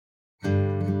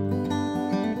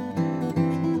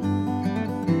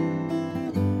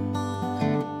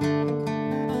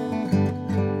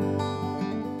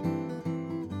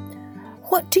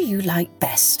What do you like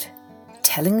best?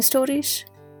 Telling stories?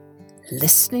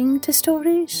 Listening to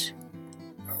stories?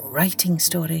 Writing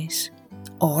stories?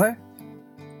 Or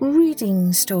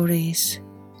reading stories?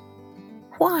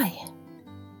 Why?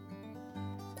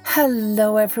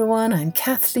 Hello everyone, I'm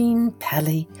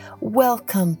Kathleen-Maggie.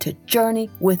 Welcome to Journey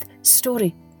with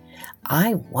Story.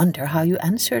 I wonder how you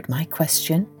answered my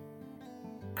question.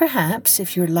 Perhaps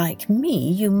if you're like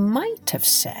me, you might have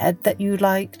said that you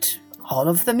liked all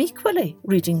of them equally,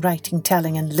 reading, writing,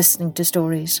 telling and listening to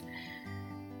stories.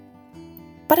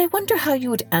 But I wonder how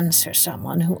you would answer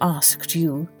someone who asked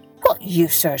you, what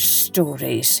use are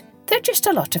stories? They're just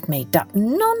a lot of made-up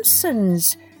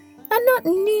nonsense and not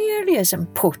nearly as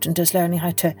important as learning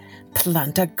how to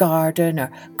plant a garden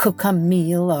or cook a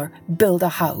meal or build a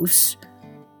house.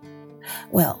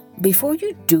 Well, before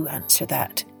you do answer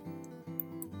that,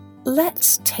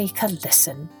 let's take a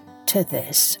listen to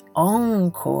this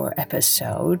Encore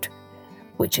episode,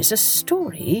 which is a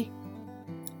story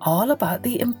all about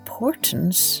the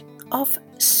importance of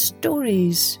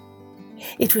stories.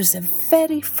 It was the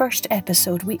very first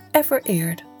episode we ever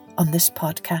aired on this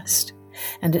podcast,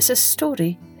 and it's a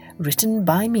story written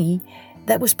by me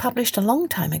that was published a long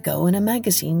time ago in a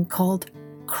magazine called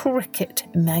Cricket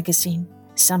Magazine.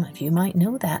 Some of you might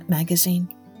know that magazine.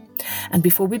 And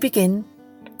before we begin,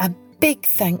 a big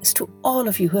thanks to all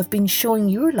of you who have been showing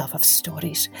your love of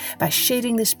stories by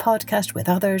sharing this podcast with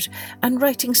others and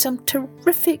writing some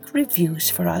terrific reviews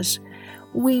for us.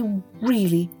 We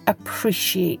really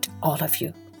appreciate all of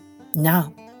you.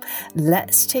 Now,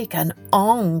 let's take an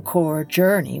encore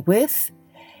journey with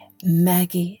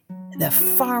Maggie, the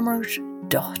farmer's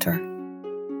daughter.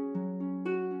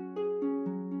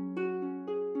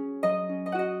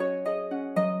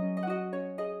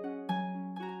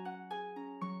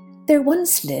 There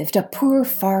once lived a poor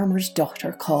farmer's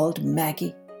daughter called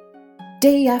Maggie.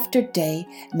 Day after day,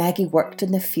 Maggie worked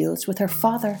in the fields with her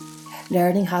father,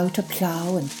 learning how to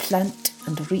plough and plant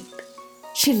and reap.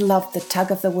 She loved the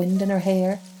tug of the wind in her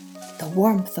hair, the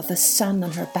warmth of the sun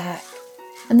on her back,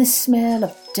 and the smell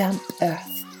of damp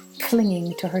earth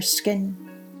clinging to her skin.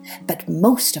 But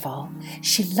most of all,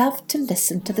 she loved to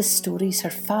listen to the stories her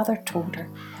father told her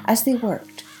as they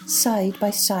worked side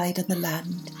by side on the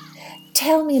land.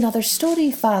 "Tell me another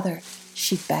story, Father,"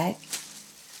 she begged.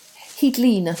 He'd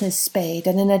lean on his spade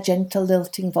and in a gentle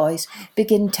lilting voice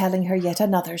begin telling her yet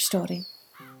another story,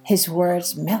 his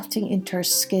words melting into her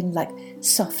skin like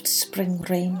soft spring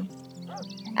rain.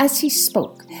 As he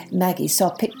spoke, Maggie saw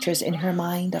pictures in her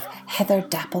mind of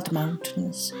heather-dappled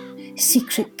mountains,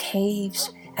 secret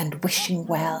caves and wishing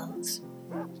wells.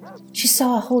 She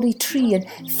saw a holy tree and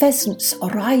pheasants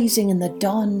rising in the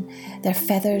dawn, their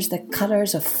feathers the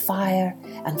colours of fire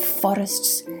and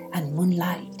forests and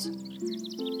moonlight.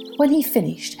 When he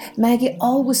finished, Maggie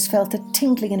always felt a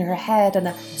tingling in her head and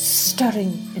a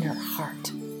stirring in her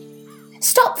heart.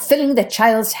 "Stop filling the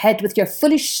child's head with your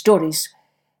foolish stories,"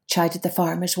 chided the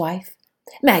farmer's wife.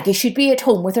 "Maggie should be at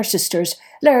home with her sisters,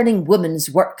 learning woman's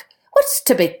work. What's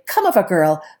to become of a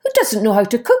girl who doesn't know how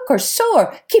to cook or sew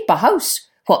or keep a house?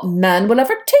 What man will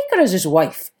ever take her as his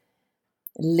wife?"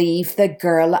 "Leave the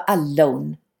girl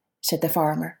alone," said the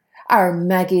farmer. "Our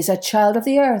Maggie's a child of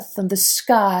the earth and the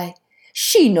sky.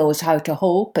 She knows how to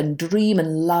hope and dream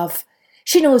and love.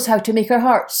 She knows how to make her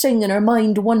heart sing and her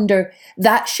mind wonder.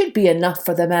 That should be enough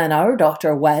for the man our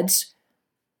daughter weds."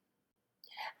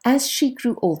 As she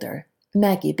grew older,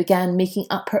 Maggie began making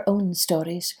up her own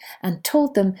stories and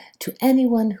told them to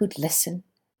anyone who'd listen.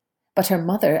 But her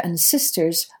mother and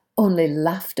sisters only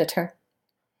laughed at her.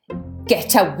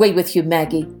 "Get away with you,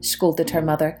 Maggie," scolded her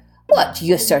mother. "What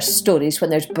use are stories when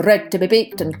there's bread to be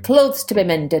baked and clothes to be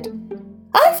mended?"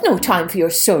 "I've no time for your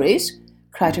stories,"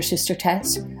 cried her sister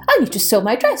Tess. "I need to sew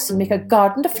my dress and make a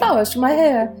garden of flowers for my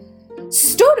hair."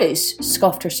 "Stories,"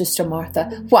 scoffed her sister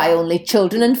Martha. "Why, only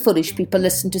children and foolish people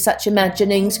listen to such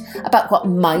imaginings about what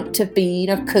might have been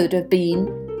or could have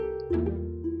been."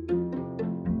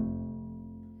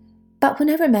 But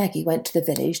whenever Maggie went to the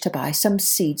village to buy some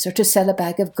seeds or to sell a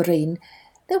bag of grain,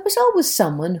 there was always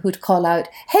someone who'd call out,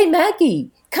 "Hey Maggie,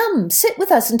 come, sit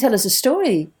with us and tell us a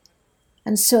story."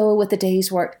 And so, with the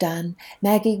day's work done,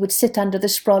 Maggie would sit under the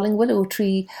sprawling willow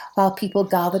tree while people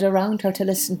gathered around her to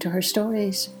listen to her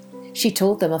stories. She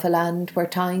told them of a land where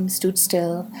time stood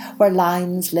still, where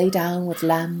lions lay down with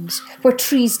lambs, where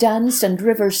trees danced and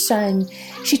rivers sang.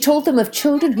 She told them of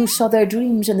children who saw their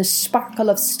dreams in the sparkle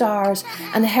of stars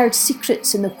and heard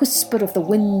secrets in the whisper of the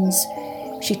winds.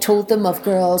 She told them of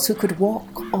girls who could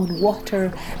walk on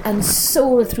water and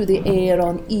soar through the air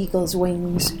on eagle's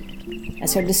wings.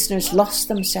 As her listeners lost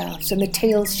themselves in the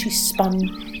tales she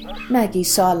spun, Maggie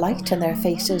saw a light in their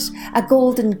faces, a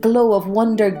golden glow of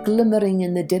wonder glimmering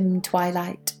in the dim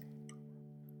twilight.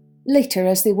 Later,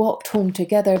 as they walked home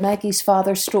together, Maggie's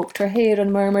father stroked her hair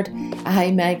and murmured,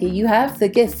 "Aye, Maggie, you have the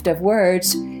gift of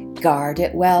words. Guard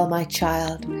it well, my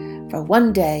child, for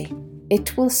one day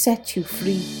it will set you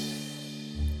free."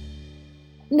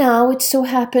 Now it so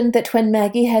happened that when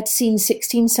Maggie had seen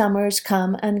 16 summers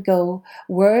come and go,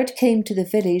 word came to the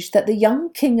village that the young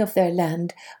king of their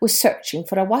land was searching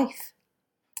for a wife.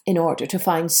 In order to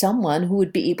find someone who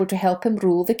would be able to help him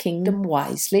rule the kingdom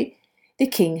wisely, the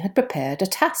king had prepared a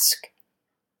task.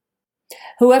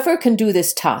 "Whoever can do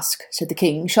this task," said the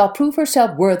king, "shall prove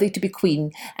herself worthy to be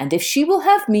queen, and if she will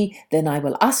have me, then I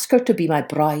will ask her to be my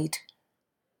bride."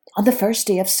 On the first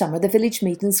day of summer, the village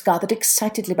maidens gathered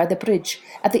excitedly by the bridge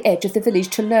at the edge of the village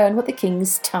to learn what the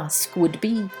king's task would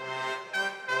be.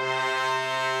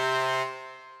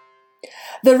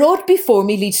 "The road before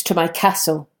me leads to my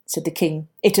castle," said the king.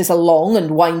 "It is a long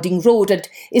and winding road and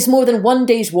is more than one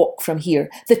day's walk from here.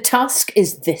 The task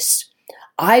is this.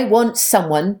 I want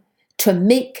someone to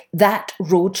make that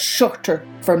road shorter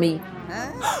for me."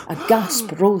 A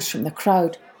gasp rose from the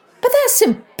crowd. "But that's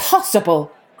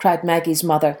impossible," cried Maggie's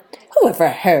mother. "Who ever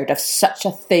heard of such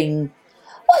a thing?"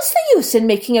 "What's the use in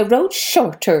making a road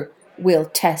shorter?"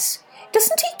 wailed Tess.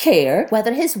 "Doesn't he care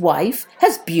whether his wife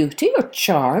has beauty or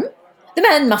charm?" "The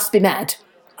man must be mad,"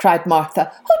 cried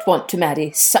Martha. "Who'd want to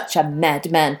marry such a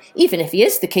madman, even if he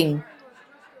is the king?"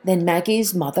 Then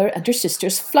Maggie's mother and her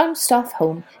sisters flounced off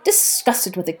home,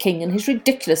 disgusted with the king and his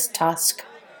ridiculous task.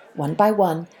 One by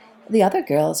one, the other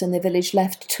girls in the village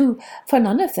left too, for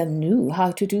none of them knew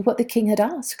how to do what the king had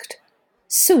asked.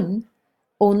 Soon,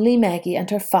 only Maggie and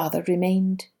her father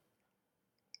remained.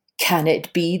 "Can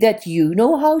it be that you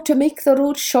know how to make the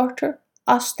road shorter?"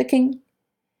 asked the king.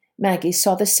 Maggie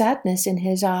saw the sadness in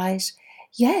his eyes.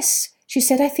 "Yes," she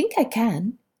said, "I think I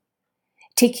can."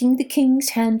 Taking the king's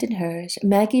hand in hers,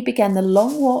 Maggie began the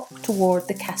long walk toward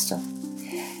the castle.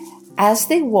 As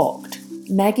they walked,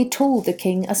 Maggie told the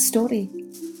king a story,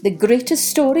 the greatest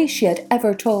story she had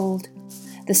ever told.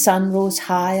 The sun rose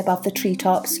high above the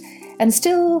treetops, and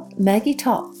still Maggie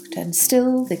talked, and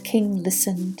still the king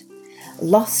listened.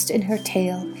 Lost in her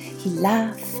tale, he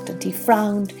laughed and he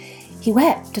frowned, he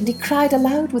wept and he cried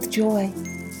aloud with joy.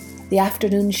 The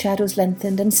afternoon shadows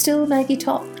lengthened, and still Maggie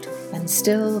talked, and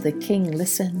still the king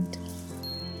listened.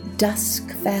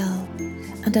 Dusk fell,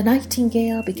 and a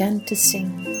nightingale began to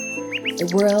sing.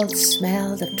 The world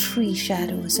smelled of tree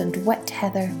shadows and wet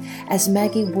heather as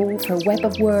Maggie wove her web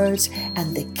of words,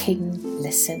 and the king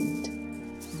listened.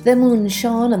 The moon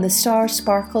shone and the stars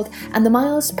sparkled, and the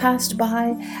miles passed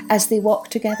by as they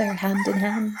walked together hand in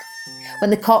hand.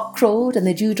 When the cock crowed and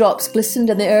the dewdrops glistened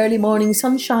in the early morning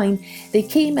sunshine, they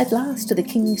came at last to the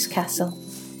king's castle,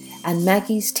 and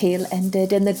Maggie's tale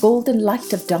ended in the golden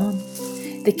light of dawn.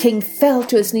 The king fell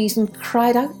to his knees and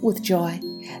cried out with joy,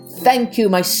 "Thank you,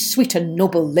 my sweet and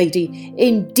noble lady.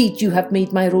 Indeed, you have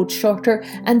made my road shorter,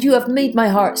 and you have made my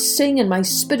heart sing and my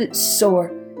spirit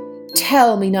soar.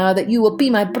 Tell me now that you will be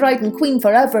my bride and queen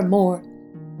for evermore."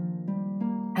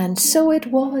 And so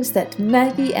it was that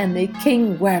Maggie and the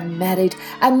king were married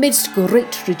amidst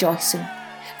great rejoicing.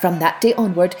 From that day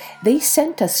onward, they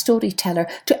sent a storyteller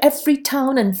to every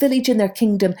town and village in their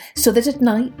kingdom, so that at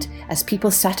night, as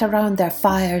people sat around their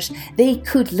fires, they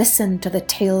could listen to the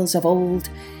tales of old.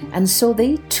 And so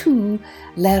they too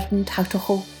learned how to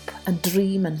hope and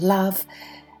dream and love.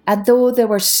 And though there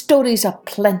were stories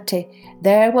aplenty,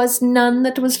 there was none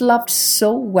that was loved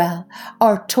so well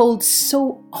or told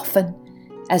so often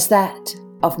as that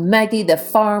of Maggie the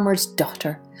farmer's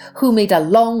daughter, who made a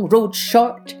long road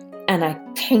short and a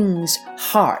king's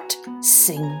heart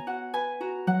sing.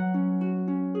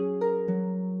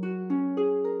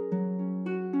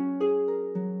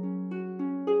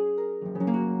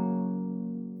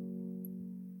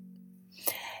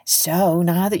 So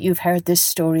now that you've heard this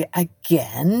story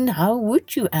again, how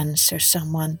would you answer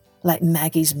someone like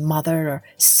Maggie's mother or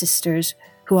sisters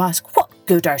who ask, "What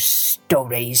good are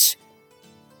stories?"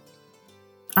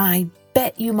 I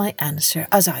bet you might answer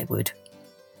as I would.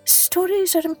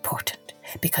 Stories are important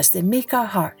because they make our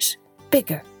hearts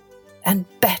bigger and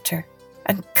better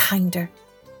and kinder.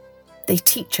 They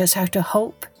teach us how to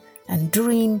hope and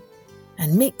dream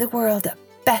and make the world a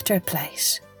better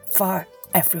place for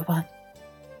everyone.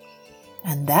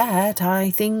 And that,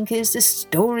 I think, is the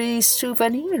story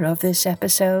souvenir of this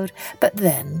episode. But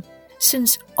then,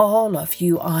 since all of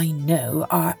you I know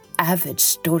are avid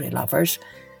story lovers,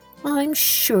 I'm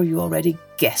sure you already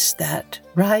guessed that,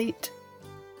 right?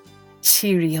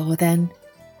 Cheerio then.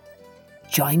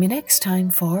 Join me next time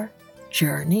for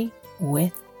Journey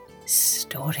with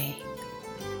story.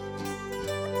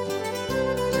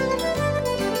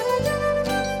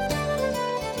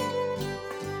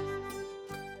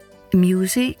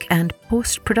 Music and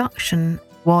post-production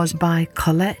was by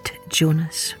Colette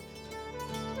Jonas.